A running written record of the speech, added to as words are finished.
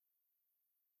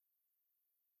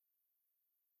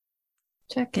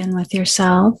Check in with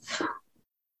yourself.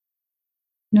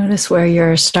 Notice where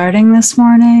you're starting this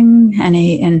morning,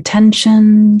 any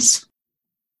intentions.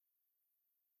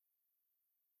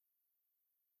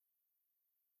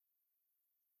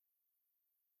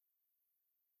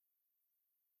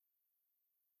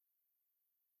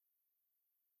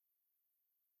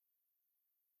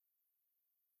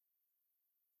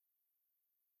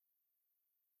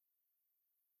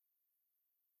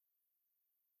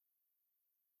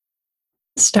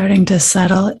 Starting to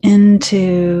settle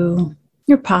into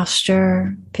your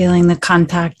posture, feeling the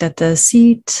contact at the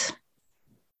seat.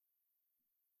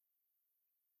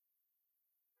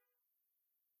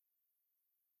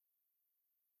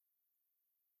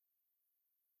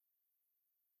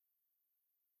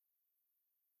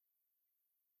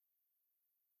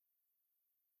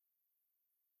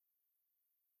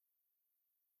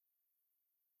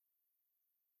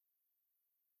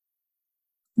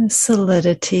 The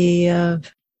solidity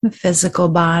of the physical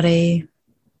body,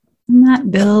 and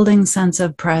that building sense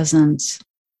of presence.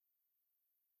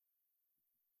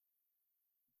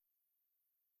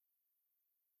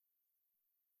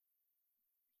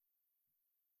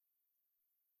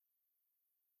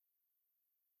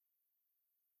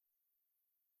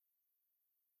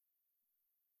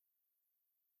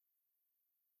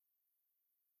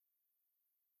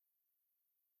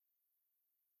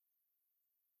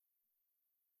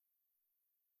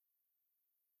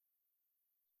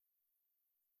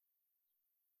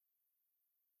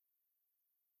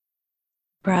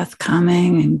 Breath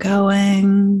coming and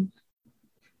going.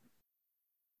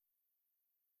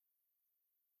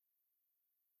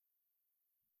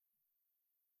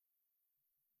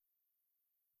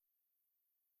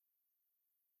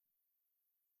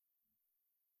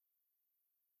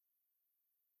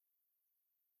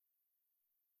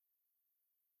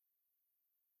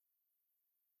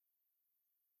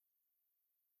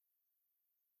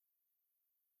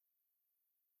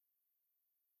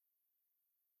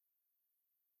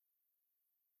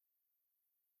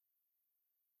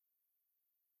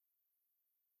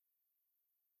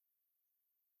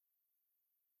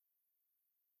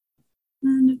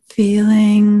 And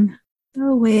feeling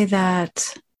the way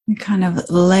that we kind of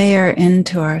layer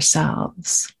into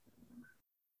ourselves.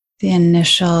 The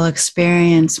initial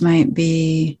experience might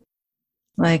be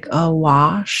like a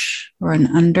wash or an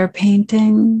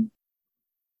underpainting.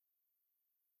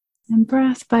 And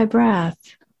breath by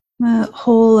breath, the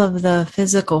whole of the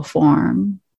physical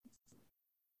form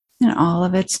and all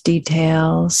of its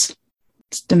details,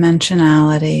 its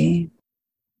dimensionality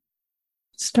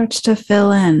starts to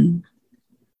fill in.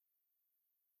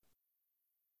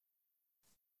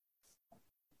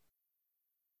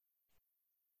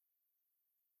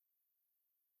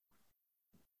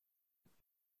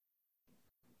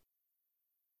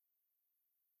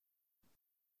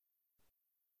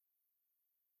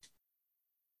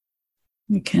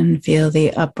 You can feel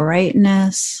the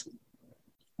uprightness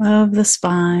of the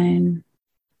spine.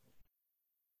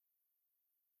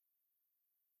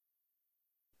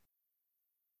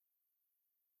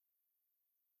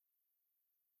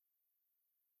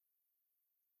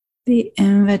 The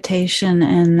invitation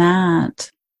in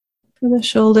that for the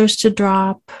shoulders to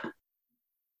drop.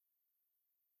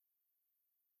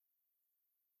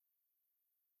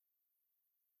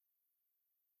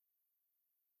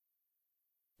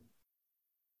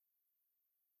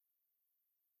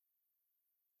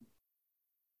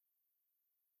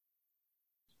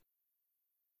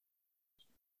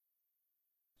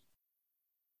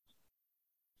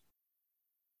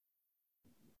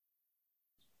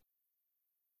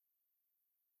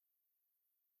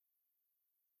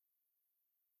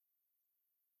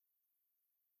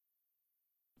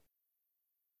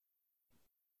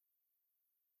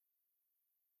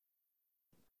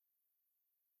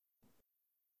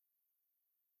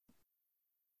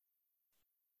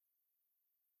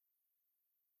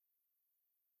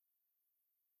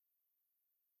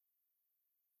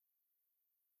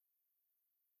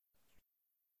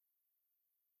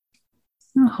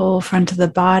 The whole front of the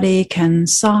body can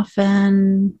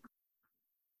soften,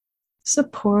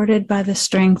 supported by the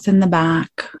strength in the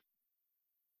back.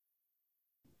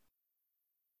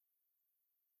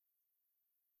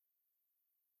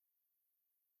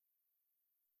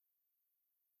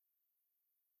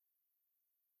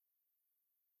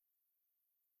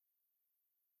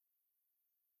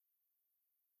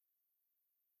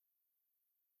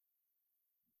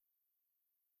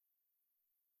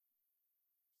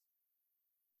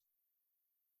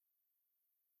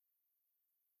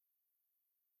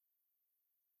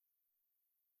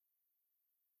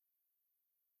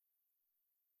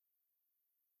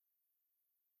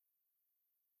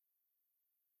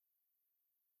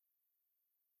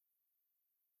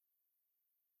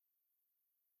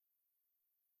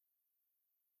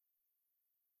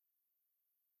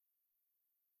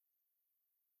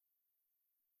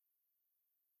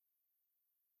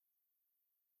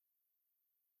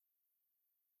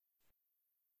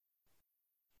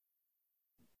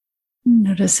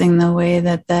 Noticing the way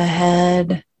that the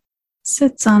head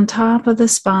sits on top of the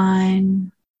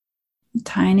spine,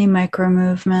 tiny micro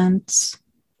movements.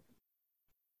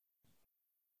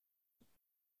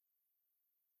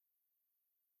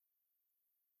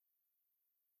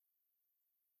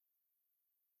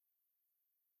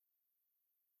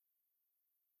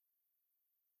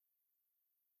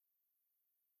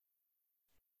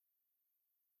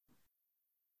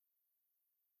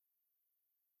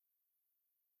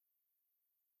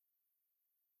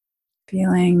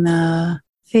 Feeling the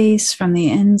face from the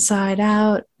inside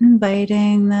out,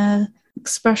 inviting the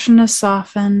expression to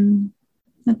soften,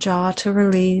 the jaw to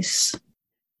release.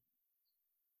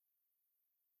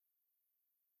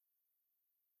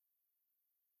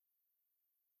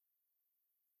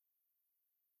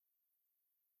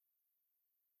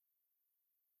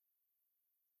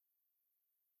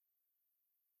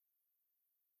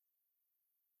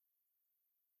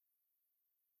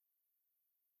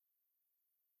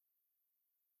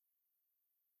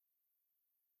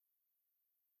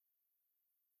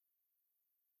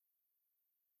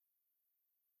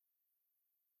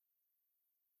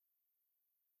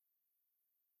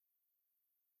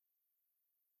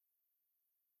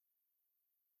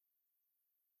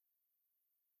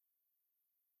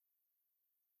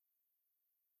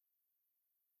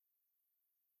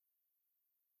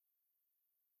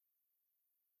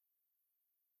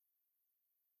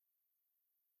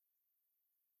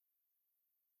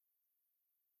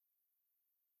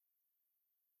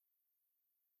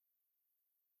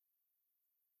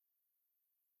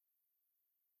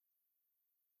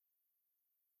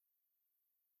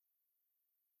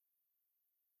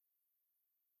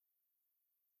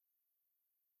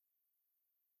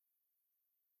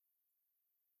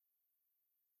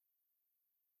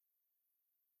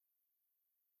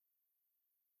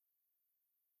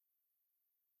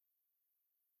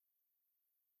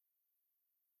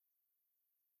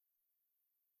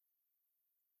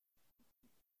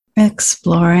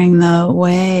 Exploring the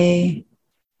way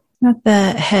that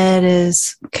the head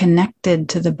is connected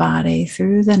to the body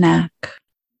through the neck.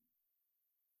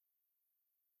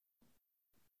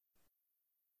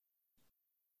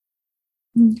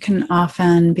 It can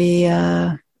often be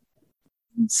a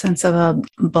sense of a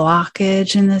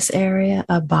blockage in this area,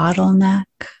 a bottleneck.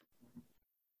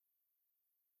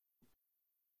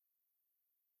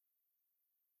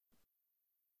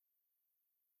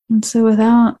 And so,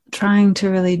 without trying to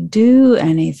really do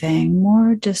anything,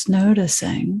 more just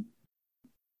noticing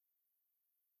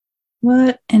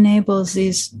what enables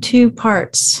these two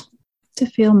parts to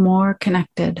feel more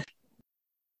connected.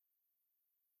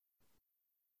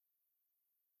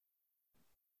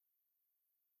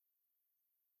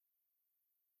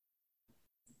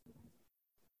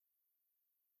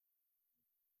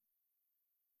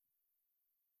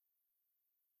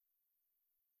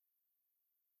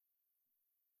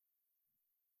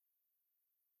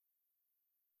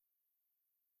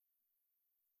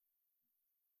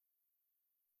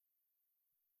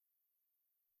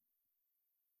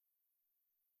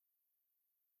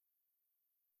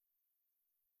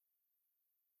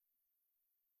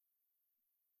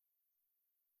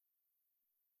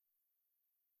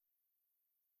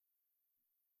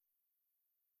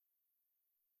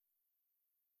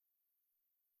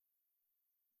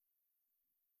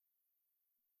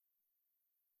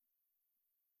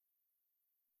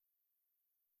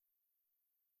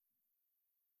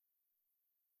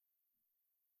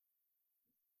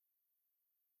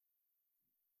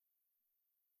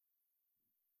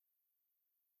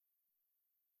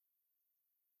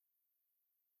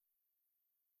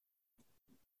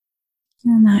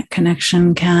 And that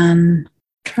connection can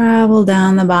travel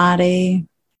down the body,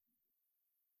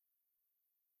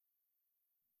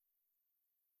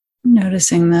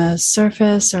 noticing the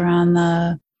surface around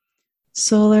the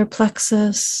solar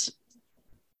plexus.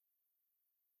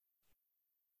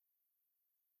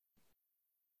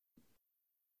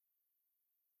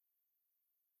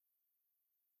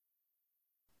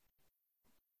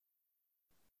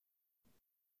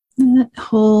 That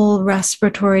whole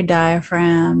respiratory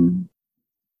diaphragm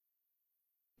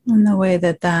and the way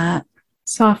that that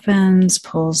softens,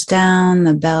 pulls down,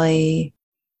 the belly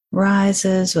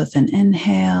rises with an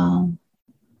inhale.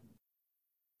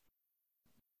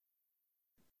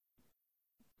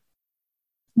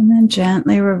 And then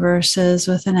gently reverses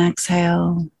with an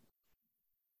exhale.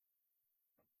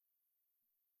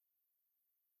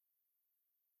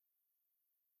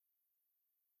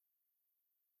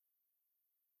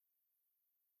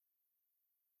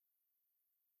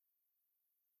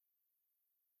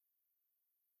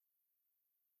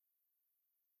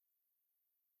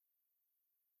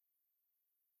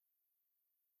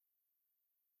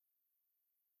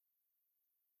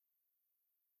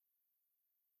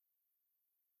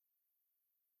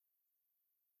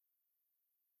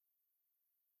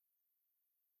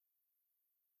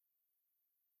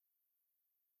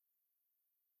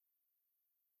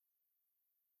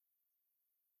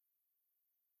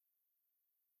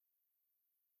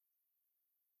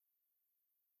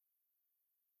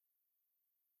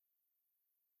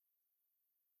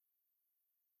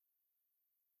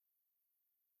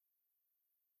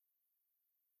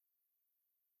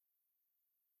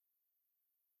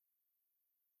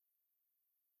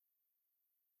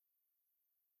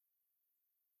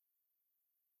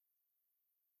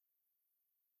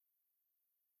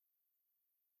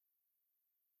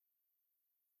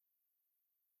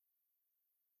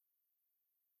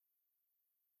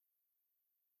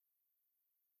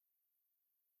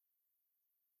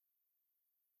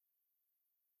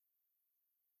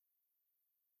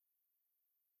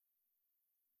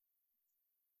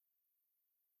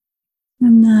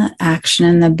 And the action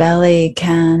in the belly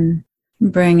can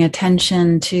bring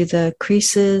attention to the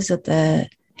creases at the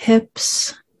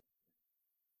hips.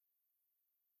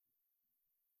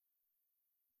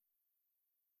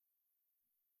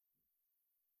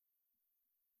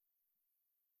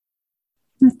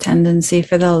 The tendency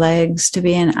for the legs to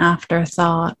be an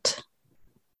afterthought.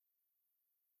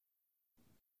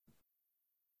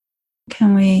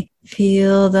 Can we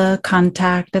feel the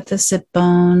contact at the sit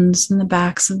bones and the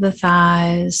backs of the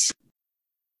thighs?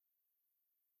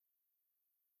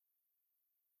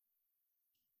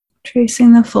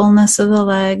 Tracing the fullness of the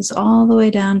legs all the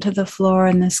way down to the floor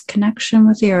in this connection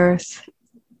with the earth.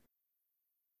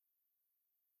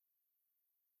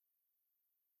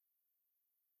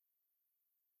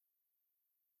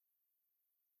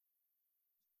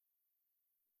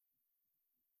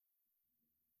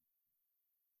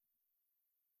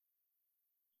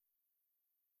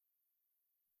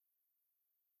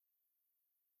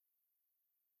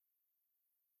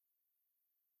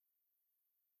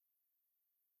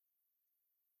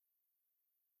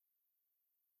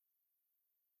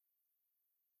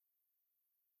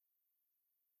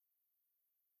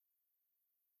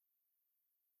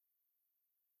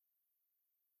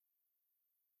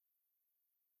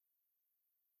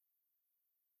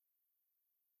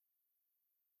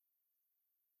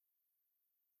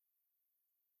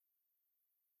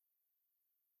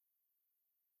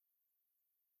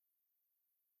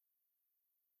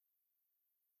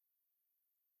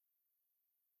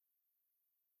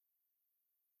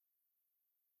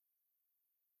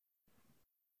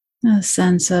 A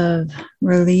sense of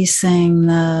releasing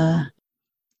the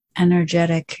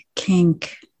energetic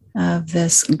kink of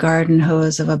this garden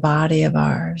hose of a body of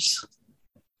ours,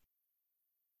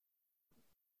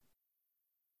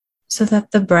 so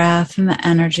that the breath and the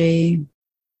energy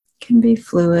can be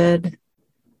fluid,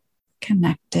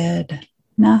 connected,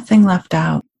 nothing left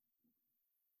out.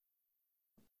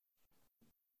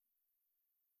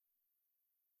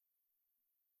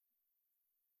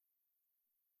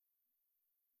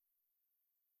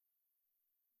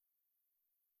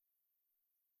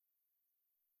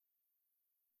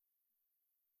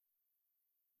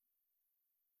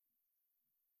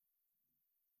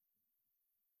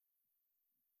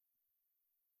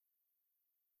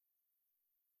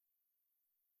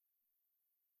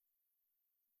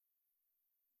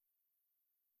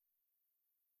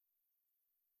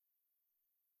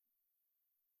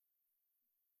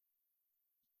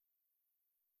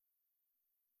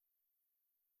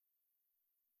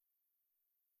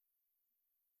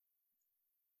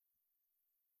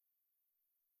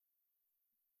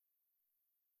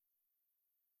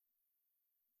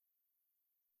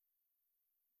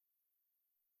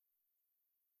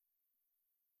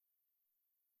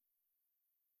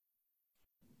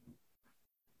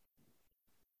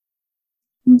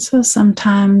 And so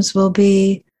sometimes we'll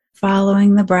be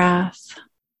following the breath.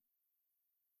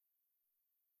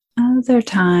 Other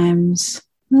times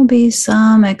there'll be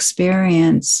some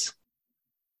experience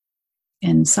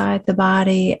inside the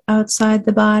body, outside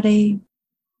the body,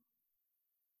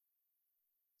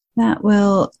 that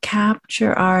will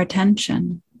capture our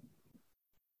attention.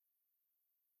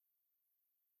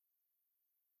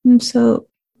 And so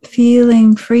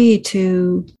feeling free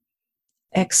to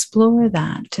explore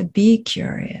that, to be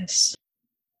curious.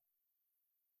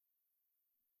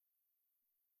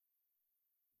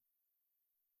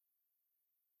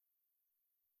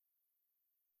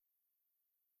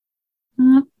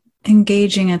 Not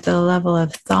engaging at the level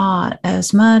of thought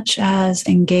as much as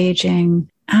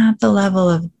engaging at the level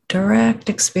of direct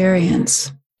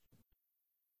experience.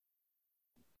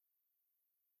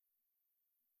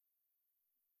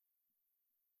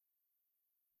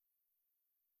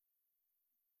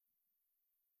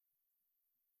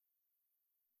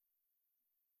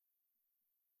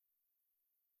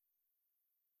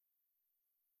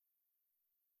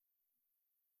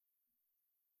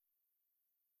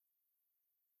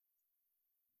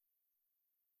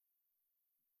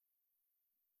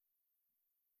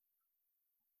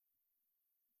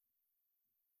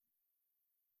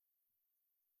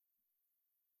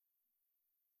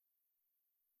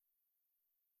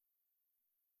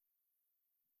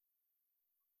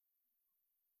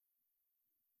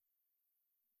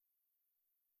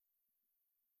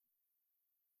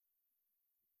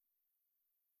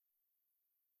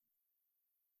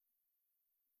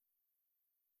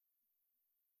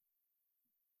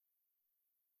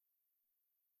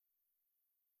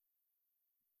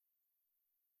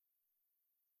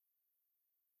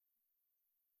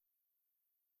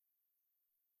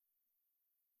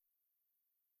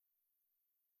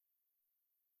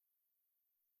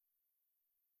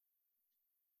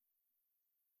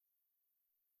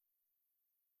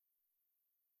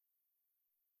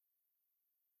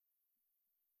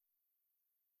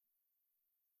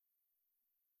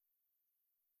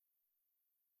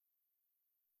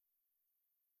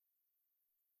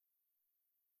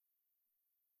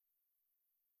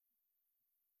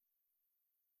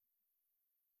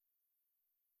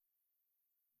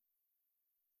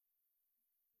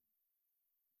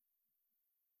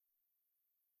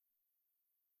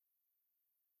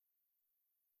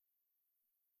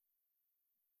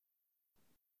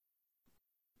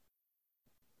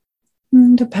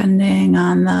 Depending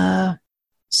on the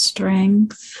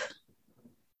strength,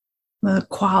 the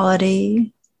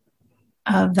quality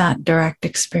of that direct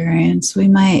experience, we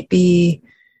might be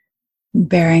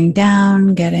bearing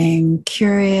down, getting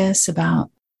curious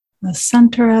about the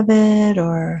center of it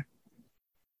or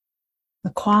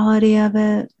the quality of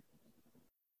it.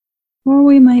 Or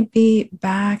we might be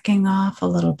backing off a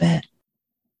little bit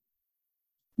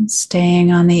and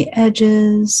staying on the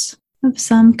edges of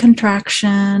some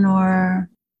contraction or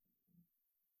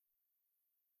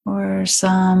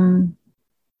some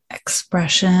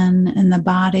expression in the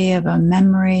body of a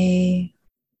memory,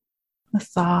 a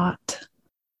thought.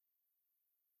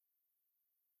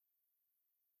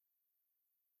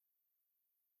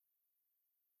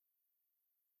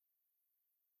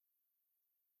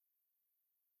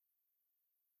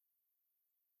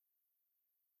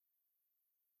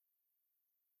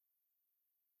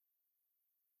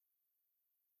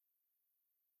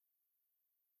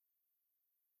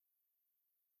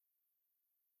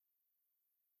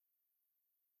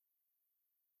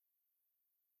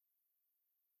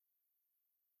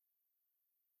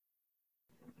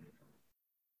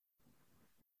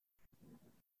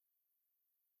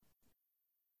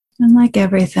 And like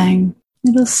everything,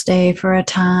 it'll stay for a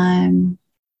time,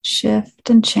 shift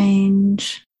and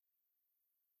change.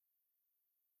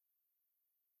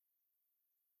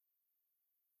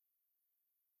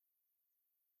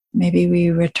 Maybe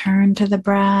we return to the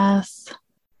breath,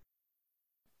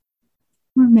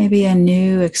 or maybe a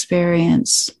new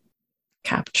experience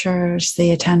captures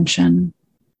the attention.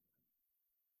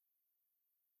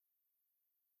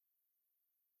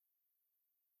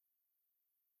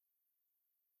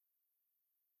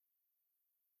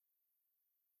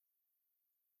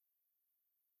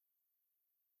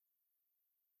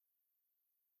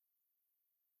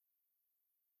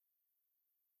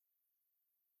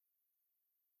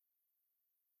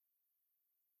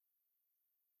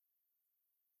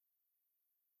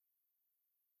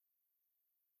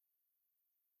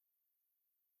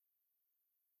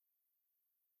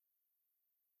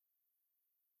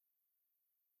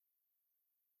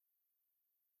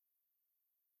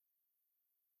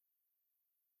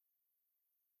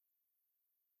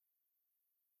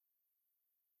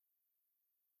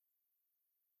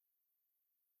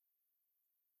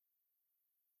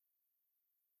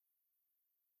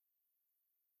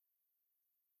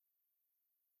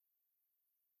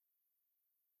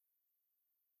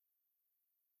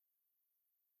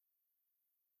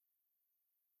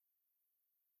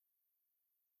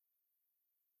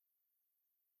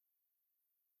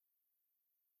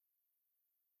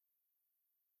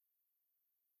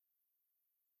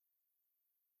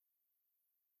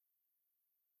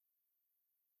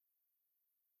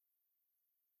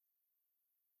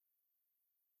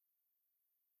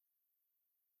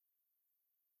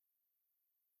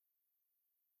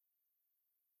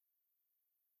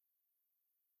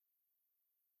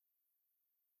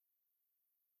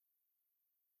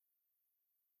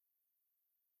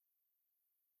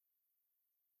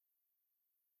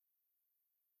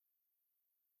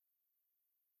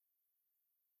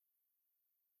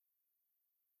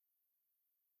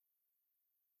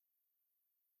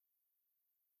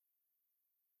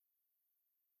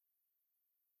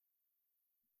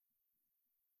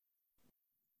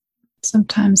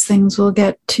 Sometimes things will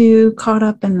get too caught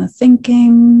up in the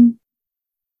thinking.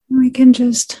 We can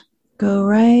just go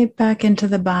right back into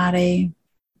the body,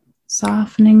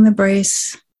 softening the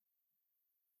brace,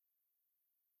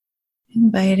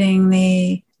 inviting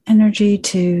the energy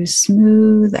to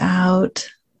smooth out.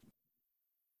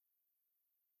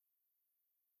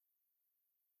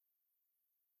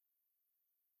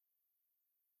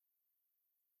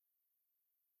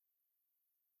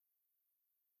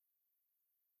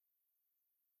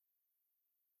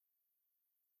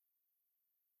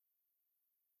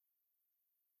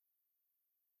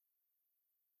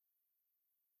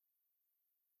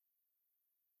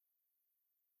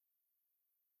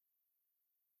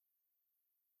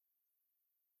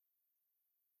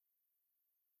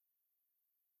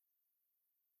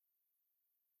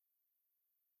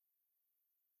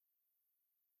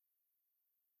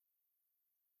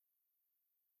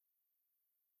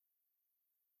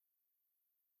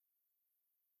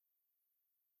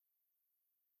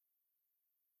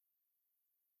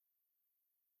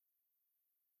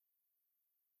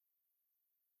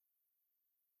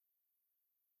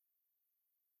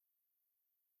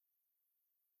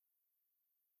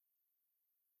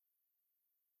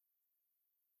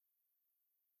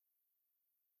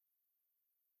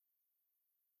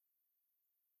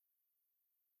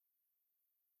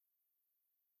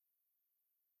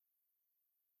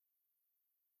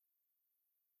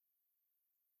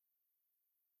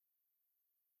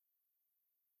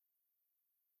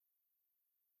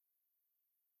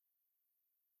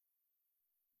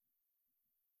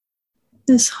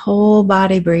 This whole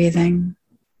body breathing.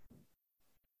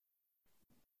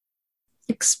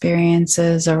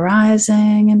 Experiences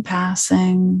arising and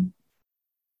passing.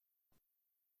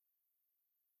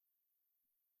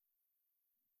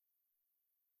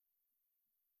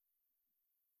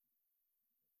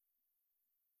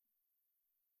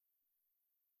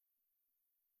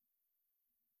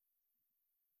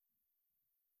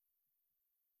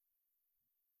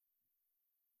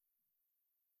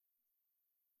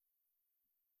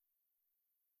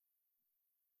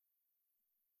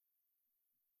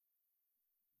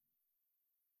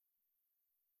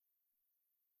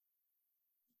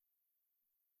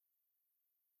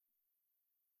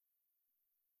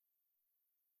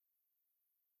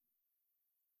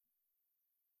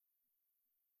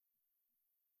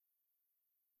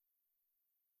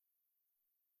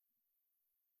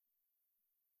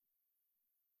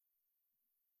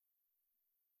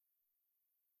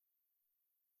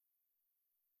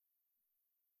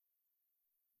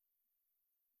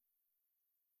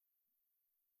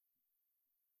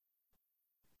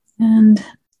 And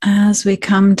as we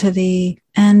come to the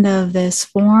end of this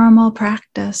formal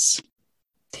practice,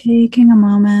 taking a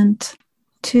moment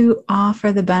to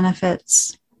offer the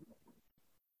benefits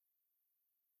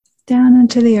down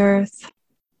into the earth,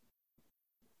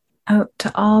 out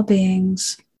to all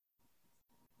beings.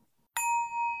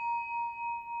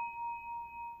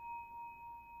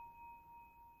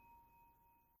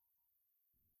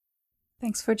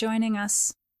 Thanks for joining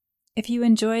us. If you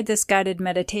enjoyed this guided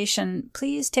meditation,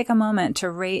 please take a moment to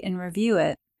rate and review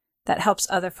it. That helps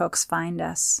other folks find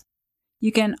us.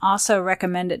 You can also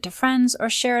recommend it to friends or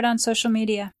share it on social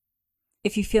media.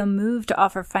 If you feel moved to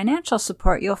offer financial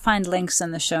support, you'll find links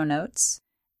in the show notes.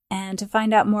 And to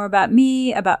find out more about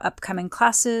me, about upcoming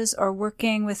classes, or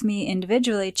working with me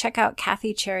individually, check out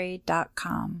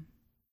kathycherry.com.